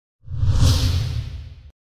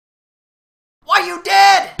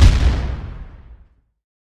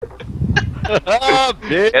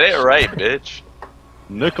Bitch. Get it right, bitch.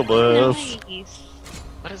 Nicholas. Nice.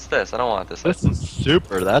 What is this? I don't want this. This is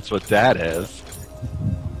super. That's what that is.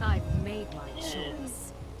 I've made my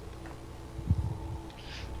choice.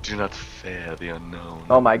 Do not fear the unknown.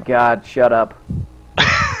 Oh my god, shut up.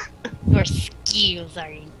 Your skills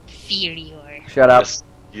are inferior. Shut up. Your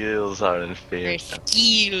skills are inferior. Your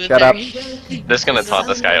skills Shut are up. Just gonna taunt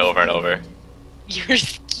this guy over and over. Your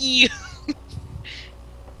skills.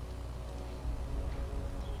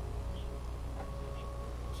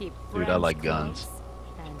 Keep Dude, I like guns.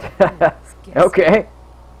 Okay.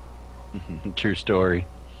 True story.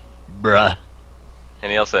 Bruh. Hey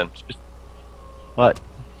Nielsen. What?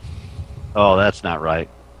 Oh, that's not right.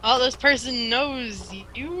 Oh, this person knows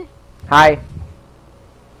you. Hi.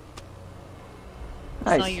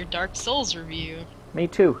 Saw Nice. your Dark Souls review. Me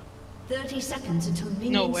too. 30 seconds until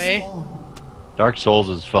minions No way. spawn. Dark Souls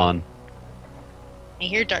is fun. I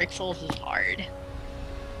hear Dark Souls is hard.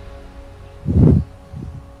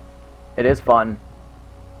 It is fun.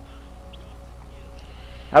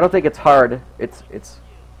 I don't think it's hard. It's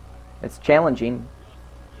challenging.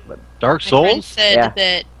 Dark My friend Souls? said Yeah.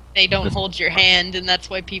 that they don't hold your hand, and that's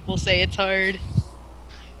why people say it's hard.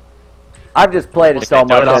 I've just played it so much.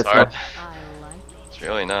 Dark Souls That's hard. I like it. It's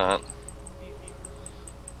really not.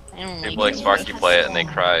 I don't People like Sparky play it and they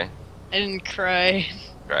cry. I didn't cry.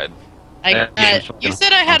 Cried. That game's You fucking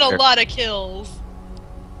said I had a unfair. lot of kills.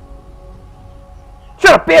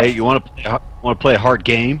 Shut up, bitch! Hey, you want to play a hard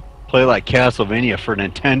game? Play like Castlevania for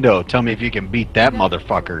Nintendo. Tell me if you can beat that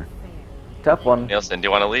motherfucker. Tough one. Nielsen, do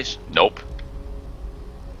you want a leash? Nope.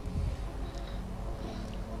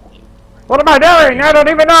 What am I doing? I don't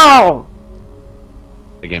even know!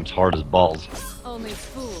 The game's hard as balls. Only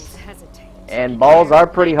fools hesitate. And balls are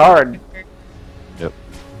pretty hard. Yep.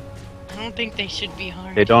 I don't think they should be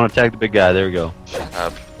hard. Hey, don't attack the big guy. There we go. Shut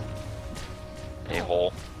up.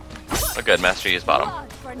 A-hole. Oh good, Master Yi is bottom.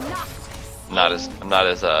 Blood for naught. I'm not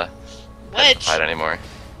as What? fight anymore.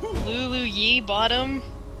 Lulu Yi bottom?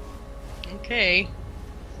 Okay.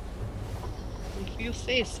 If you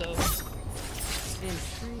say so.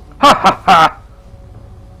 Intriguing. Ha ha ha!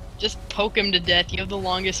 Just poke him to death. You have the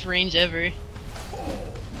longest range ever.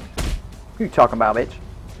 Who you talking about, bitch?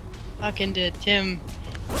 Talking to Tim,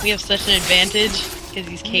 we have such an advantage because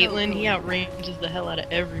he's Caitlyn. He outranges the hell out of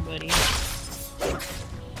everybody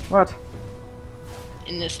What?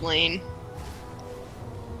 in this lane.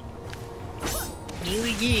 Lulu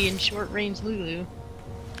Yi and short range Lulu.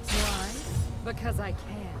 Why? Because I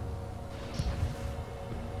can.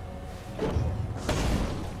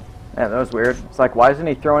 Yeah, that was weird. It's like, why isn't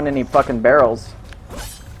he throwing any fucking barrels?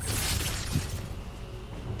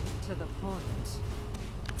 To the point.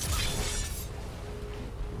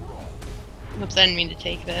 Oops, I didn't mean to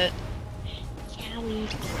take that. Yowie.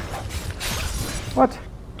 What?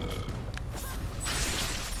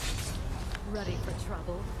 Ready for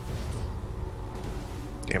trouble.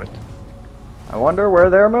 Damn it. I wonder where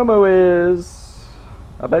their Amumu is.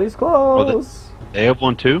 I bet he's close. They have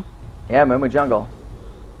one too? Yeah, Amumu jungle.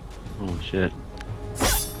 Oh shit.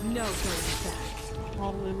 No going back.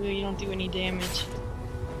 Oh, Lulu, you don't do any damage.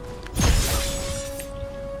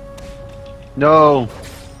 No!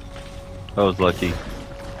 I was lucky.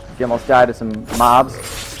 He almost died to some mobs.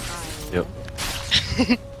 Yep.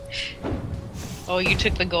 Oh, you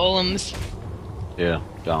took the golems. Yeah.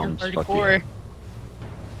 You're Doms. Fuck you. hardcore.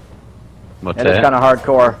 What's It is that? kind of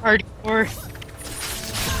hardcore. Hardcore.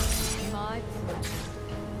 My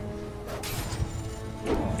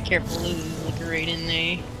Careful, Lulu. Look right in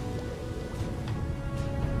there.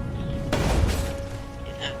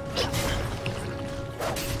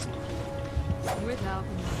 without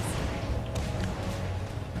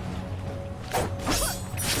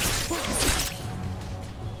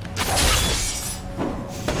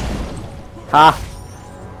Ha!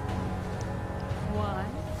 Why?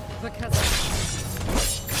 Because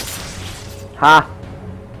Ha!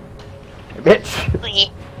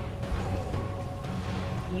 Bitch!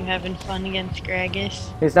 You having fun against Gragas?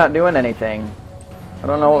 He's not doing anything. I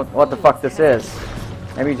don't know what the fuck this is.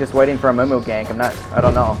 Maybe he's just waiting for a Mumu gank. I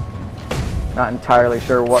don't know. Not entirely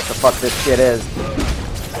sure what the fuck this shit is.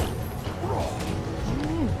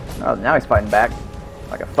 Oh, now he's fighting back.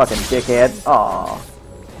 Like a fucking dickhead. Aw.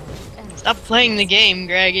 Stop playing the game,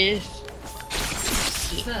 Gragas.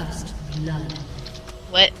 First blood.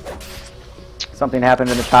 What? Something happened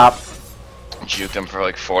in the top. Juked him for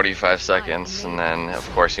like 45 seconds, and then of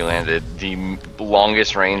course he landed the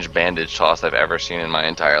longest range bandage toss I've ever seen in my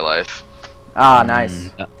entire life. Ah, nice.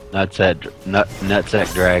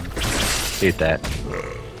 Nutsack drag. Hate that.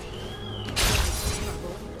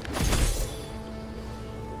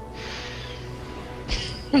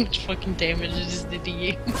 much fucking damage it just did to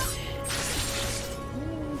you.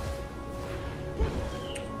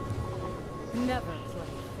 Never play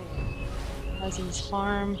fair. How's his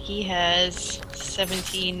farm? He has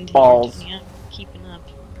 17 Balls. Yeah, keeping up.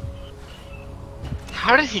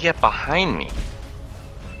 How did he get behind me?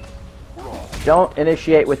 Don't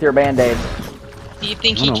initiate with your band-aid. Do you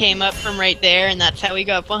think he No. came up from right there and that's how he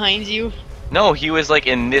got behind you? No, he was like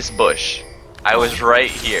in this bush. I was right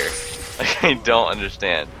here. Like, I don't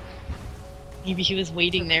understand. Maybe he was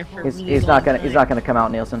waiting there for a really He's not long gonna time. come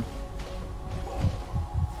out, Nielsen.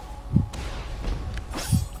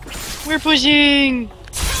 We're pushing!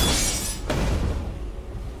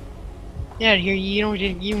 Get out of here, you don't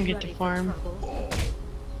get to Ready for farm. trouble.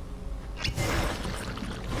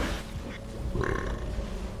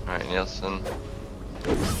 Alright, Nielsen.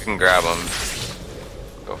 You can grab him.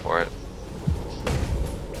 Go for it.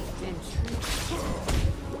 Intrude.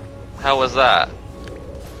 How was that?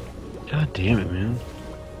 God damn it, man.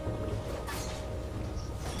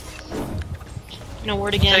 No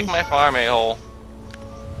word again. Take my farm, a-hole.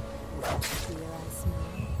 Fear I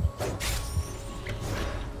smell.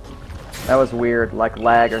 That was weird, like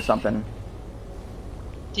lag or something.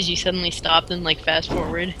 Did you suddenly stop and like fast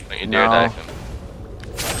forward? Don't you No. dare dive him.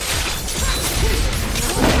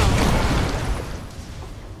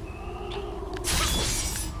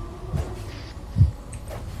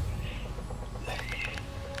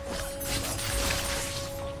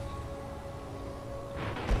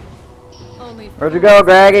 Only Where'd you go,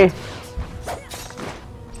 Graggy?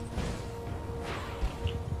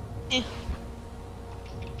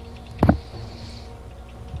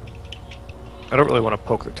 I don't really want to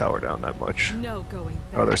poke the tower down that much. no going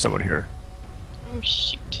back. Oh, there's someone here. Oh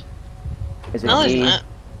shoot. Is it No, there's me? not.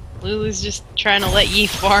 Lulu's just trying to let ye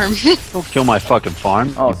farm. Don't kill my fucking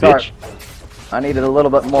farm, Oh, you sorry. bitch. I needed a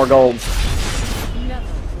little bit more gold, Never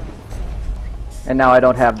play and now I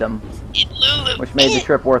don't have them, Lulu! which made the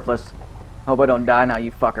trip worthless. Hope I don't die now,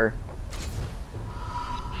 you fucker.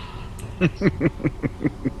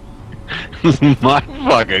 My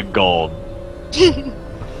fucking gold.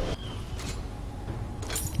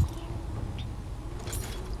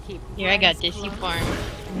 Keep Here, I got friends this, you close. farm.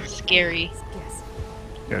 It's scary. Guess.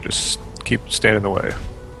 Yeah, just keep standing in the way.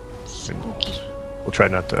 Spooky. We'll try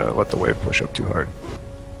not to let the wave push up too hard.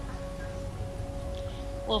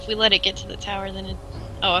 Well, if we let it get to the tower, then it...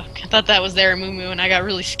 Oh, I thought that was their Amumu, and I got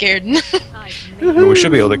really scared. I've But made we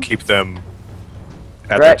should be able to keep them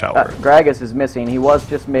at their tower. Gragas is missing. He was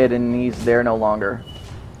just mid, and he's there no longer.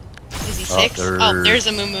 Is he Oh, 6? there- Oh, there's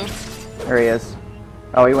Amumu. There he is.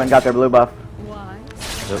 Oh, he went and got their blue buff. why?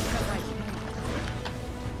 Yep.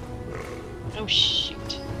 Oh, shoot.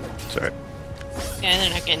 Sorry. Yeah,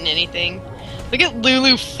 they're not getting anything. Look at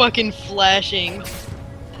Lulu fucking flashing. To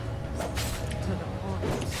the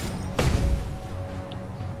point.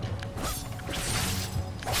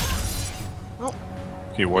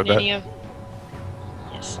 Can you ward that? Any of...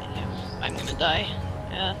 Yes, I am. I'm gonna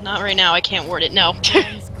die. Not right now. I can't ward it. No.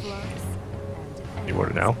 Friends close and You ward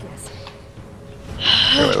it now? enemies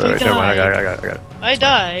guessing. Wait, never mind. I got it. I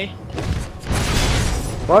die.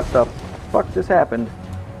 What the fuck just happened?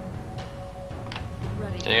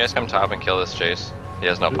 Ready. Can you guys come top and kill this Jayce? He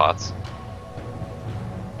has no pots.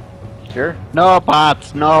 Sure. No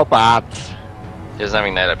pots, no pots. He doesn't have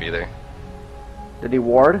Ignite up either. Did he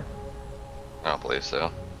ward? I don't believe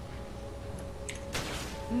so.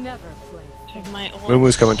 Never play. Have my ult.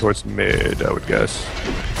 Mumu's coming towards mid, I would guess.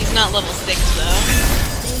 He's not level 6 though.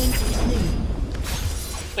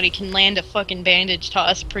 But he can land a fucking bandage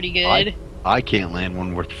toss pretty good. I can't land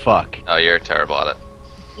one worth fuck. Oh, you're terrible at it.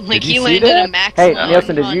 Like Did he you see landed that? a max. Hey, one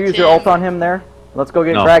Nielsen, did on you use your Tim. ult on him there? Let's go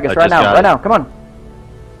get No, Gragas I right just now. got Right it. now. Come on.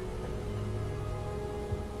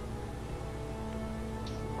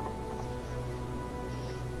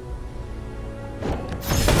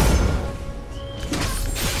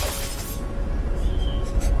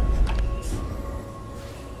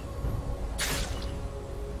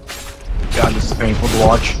 God, this is painful to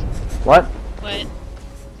watch. What? What?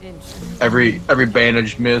 Every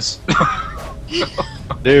bandage miss.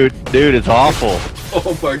 Dude, it's awful.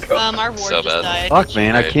 Oh my god. Our ward So just bad. died. Fuck,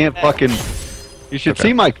 man, I Right. can't fucking... You should Okay.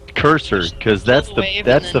 see my cursor, because that's Kill the the wave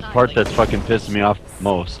that's and the then part like- that's fucking pissing me off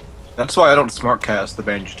most. That's why I don't smart cast the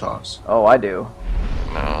bandage toss. Oh, I do.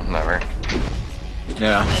 No, never.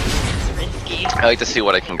 Yeah. It's risky. I like to see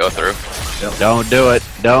what I can go through. Don't do it.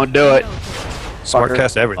 Don't do it. Smart Fucker.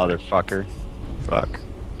 cast everything. Motherfucker. Fuck.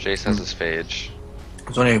 Jace has his phage.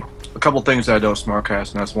 There's only a couple things that I don't smart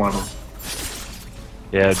cast, and that's one of them.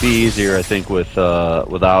 Yeah, it'd be easier, I think, with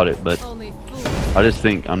without it, but Only fools. I just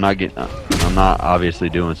think I'm not obviously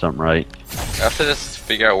doing something right. I have to just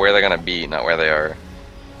figure out where they're gonna be, not where they are.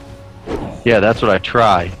 Yeah, that's what I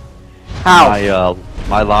try. How?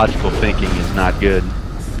 My logical thinking is not good.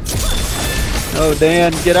 Oh,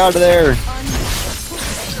 Dan, get out of there! Back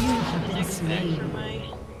for my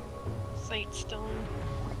sight stone.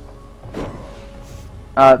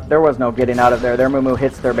 There was no getting out of there. Their Mumu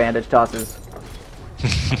hits their bandage tosses.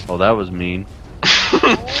 Oh, that was mean.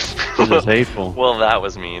 This is hateful. Well, that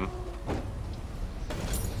was mean.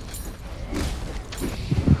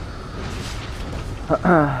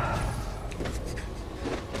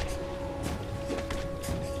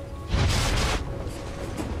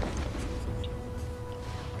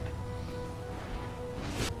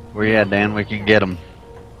 Where you at, Dan? We can get him.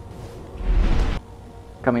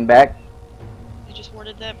 Coming back. I just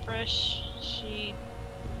warded that brush.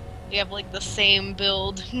 They have like the same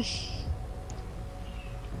build.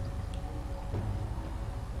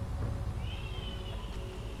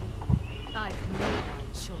 I've made my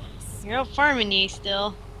choice. You're out farming ye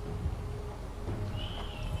still.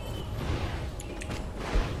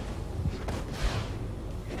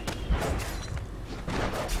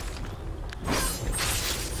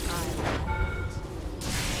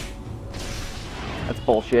 That's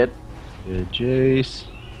bullshit. Good, Jayce.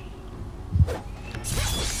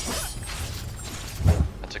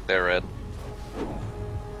 I took their red.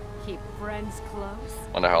 Keep friends close.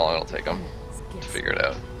 Wonder how long it'll take them to figure it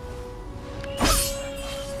out.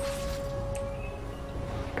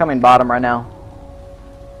 Coming bottom right now.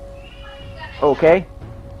 Okay.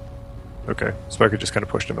 Okay, Spiker just kind of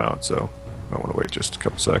pushed him out, so I want to wait just a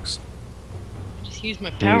couple secs. Just used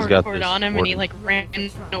my He's power got cord this on him and he warden. like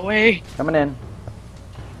ran away. Coming in.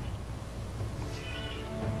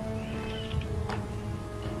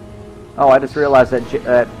 Oh, I just realized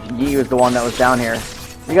that Yi was the one that was down here.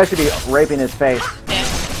 You guys should be raping his face. Yeah.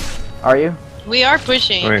 Are you? We are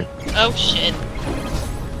pushing. Wait. Oh shit.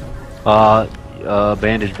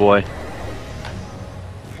 Bandage boy.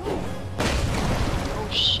 Oh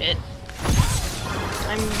shit.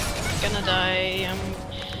 I'm gonna die.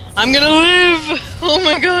 I'm gonna live! Oh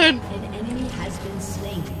my god! An enemy has been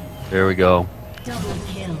slain. There we go. Double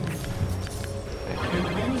kill. An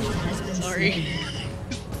enemy has been Sorry. slain.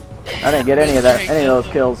 I didn't get any of those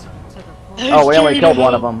kills. To the point. Oh, we only killed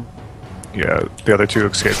one of them. Yeah, the other two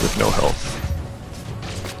escaped with no health.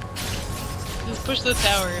 Just push the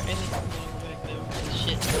tower. I think I'm going back though.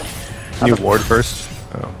 Shit. Can you ward first?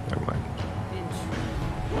 Oh, never mind.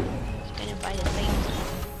 Just gonna buy the thing.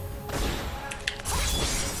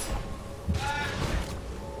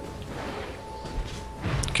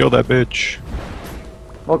 Kill that bitch.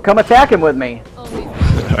 Well, come attack him with me. Only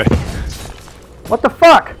I What the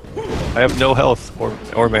fuck? have no health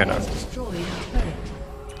or mana. Destroyed a turret.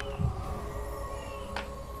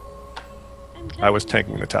 I was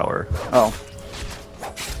tanking the tower Oh.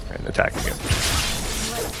 and attacking it.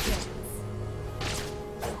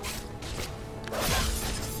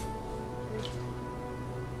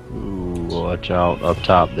 Ooh, watch out up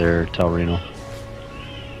top there, Katarina.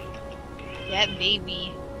 That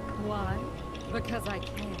baby. why? Because I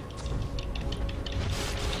can't.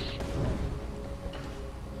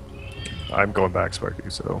 I'm going back, Sparky,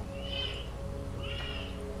 so.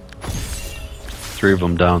 3 of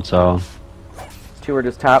them down south. 2 are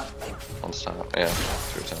just top. One stop. Yeah,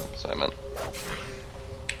 2 times. I meant.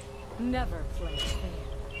 Never play fair.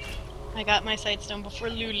 I got my sight stone before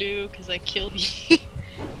Lulu because I killed you.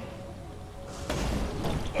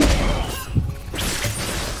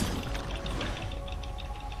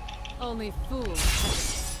 Only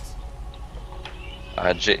fools.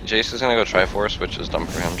 Jayce is gonna go Triforce, which is dumb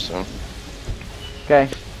for him soon. Okay.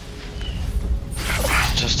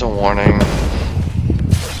 Just a warning. Ready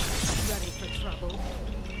for trouble.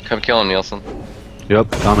 Come kill him, Nielsen. Yep,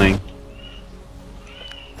 coming.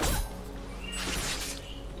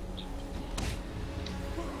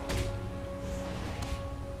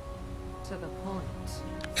 To the point.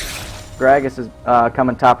 Gragas is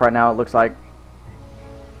coming top right now, it looks like.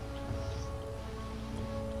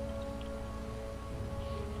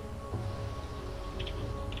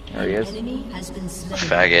 There he An is. enemy has been slain.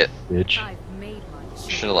 Faggot. Bitch. I've made my choice.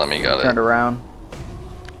 Should've let me got Turned it. around.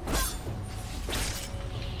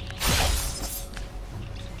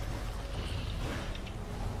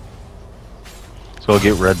 Let's go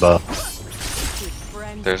get red buff. Keep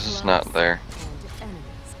friends Theirs is close not there. and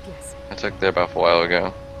enemies guessing. I took their buff a while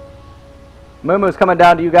ago. Mumu's coming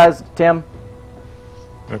down to you guys, Tim.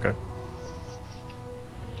 Okay.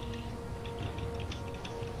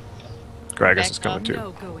 Gragas Back is coming up. too.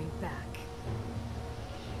 No going back.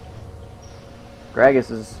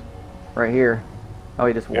 Gragas is right here. Oh,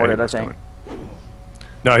 he just Yeah, warded, he I was think. coming.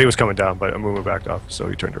 No, he was coming down, but Amumu backed off, so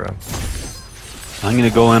he turned around. I'm gonna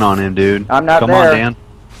go in on him, dude. I'm not Come there. on, Dan.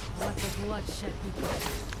 Let the bloodshed begin.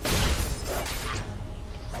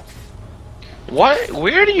 What?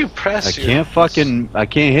 Where do you press? I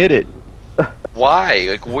can't hit it. Why?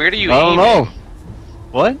 Like, where do you I aim? don't know.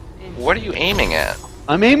 What? What are you aiming at?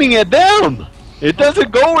 I'm aiming at them. It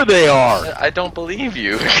doesn't go where they are. I don't believe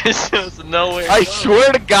you. Because there's nowhere. I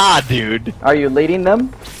swear to God, dude. Are you leading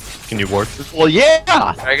them? Can you ward? Well, yeah.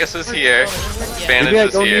 Gragas is here. Bandage Maybe I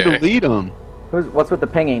is don't here. need to lead them. What's with the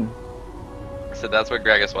pinging? So that's where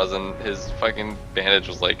Gragas was, and his fucking bandage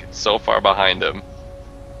was like so far behind him.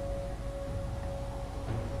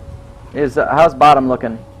 How's bottom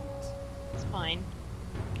looking? It's fine.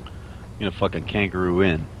 You know, fucking kangaroo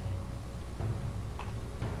in.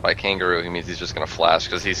 By kangaroo, he means he's just gonna flash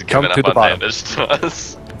because he's Come giving to up the on bottom. bandage to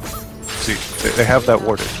us. See, they have that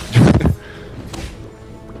warded.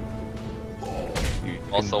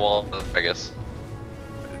 Also, all I guess.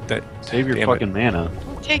 That, Save your damn fucking mana.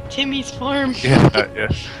 Don't take Timmy's farm. It. Yeah, yeah.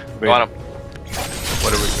 Wait, Go on him.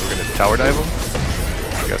 what are we? We're gonna tower dive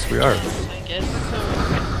him? I guess we are. I guess.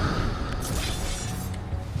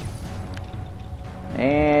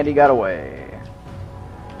 And he got away.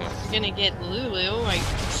 We're gonna get Lulu. I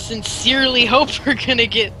sincerely hope we're gonna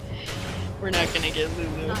get. We're not gonna get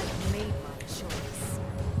Lulu. I've made my choice.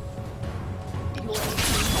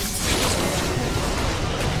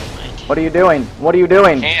 What are you doing? What are you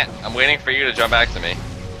doing? Can't. I'm waiting for you to jump back to me. You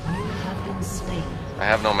have been slain. I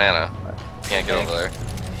have no mana. Can't get over there.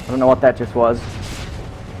 I don't know what that just was.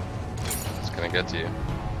 It's gonna get to you.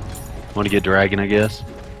 Want to get dragon, I guess.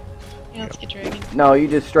 Yeah, let's get dragon. No, you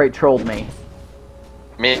just straight trolled me.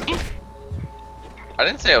 Me? I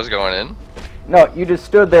didn't say I was going in. No, you just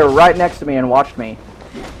stood there right next to me and watched me.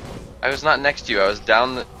 I was not next to you. I was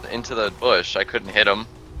down into the bush. I couldn't hit him.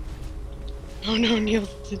 Oh no, Neil.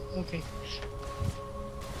 Okay.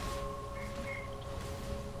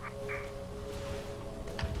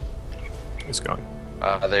 It's gone.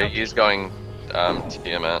 He's going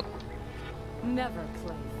Tiamat. Never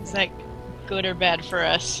play. Is that good or bad for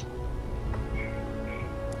us?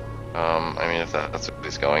 I mean, if that's where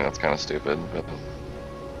he's going, that's kind of stupid. But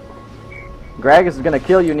Gragas is gonna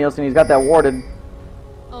kill you, Nielsen. He's got that warded.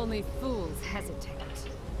 Only fools hesitate.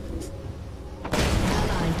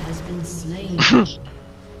 Ally has been slain.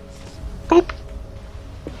 boop.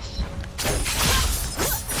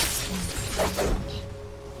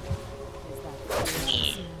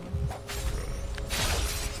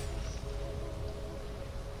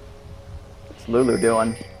 What's Lulu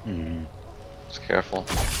doing? Just careful.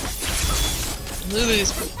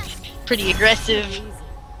 Lulu's pretty aggressive.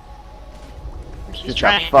 She's Just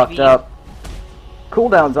trying got to fucked be. up.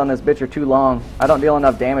 Cooldowns on this bitch are too long. I don't deal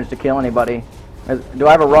enough damage to kill anybody. Do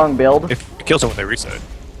I have a wrong build? If you kill someone, they reset.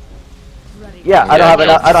 Yeah, I Yeah, don't have yeah.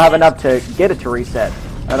 enough. I don't have enough to get it to reset.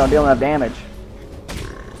 I don't deal enough damage.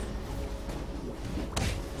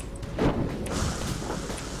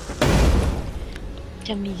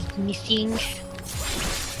 Timmy's missing.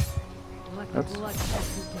 Let the Oops. bloodshed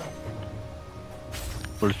begin.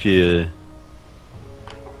 What if you...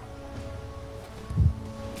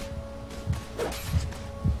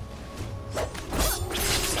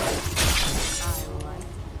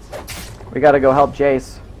 We gotta go help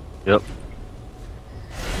Jayce. Yep.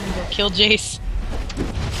 Go kill Jayce.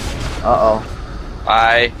 Uh-oh.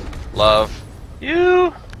 I love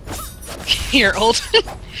you. You're old. Keep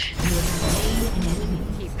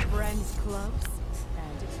friends close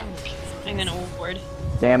and enemies. I'm gonna ward.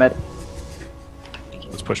 Damn it.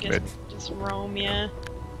 Let's push mid. Just roam, yeah.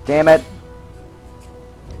 Damn it.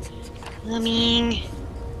 Coming.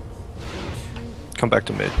 Come back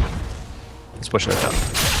to mid. Let's push that down.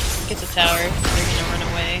 Get the tower. They're gonna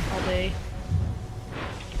run away all day.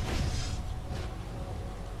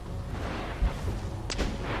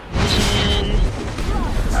 Vision.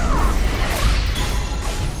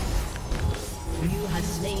 You have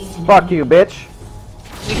slain an Fuck enemy. you, bitch.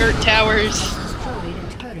 We hurt towers Destroyed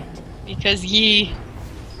a turret. because ye.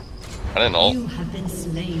 I didn't ult. You have been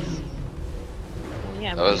slain.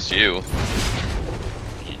 Yeah, That was you.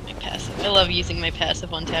 yeah, my passive. I love using my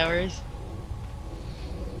passive on towers.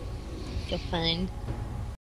 So fun.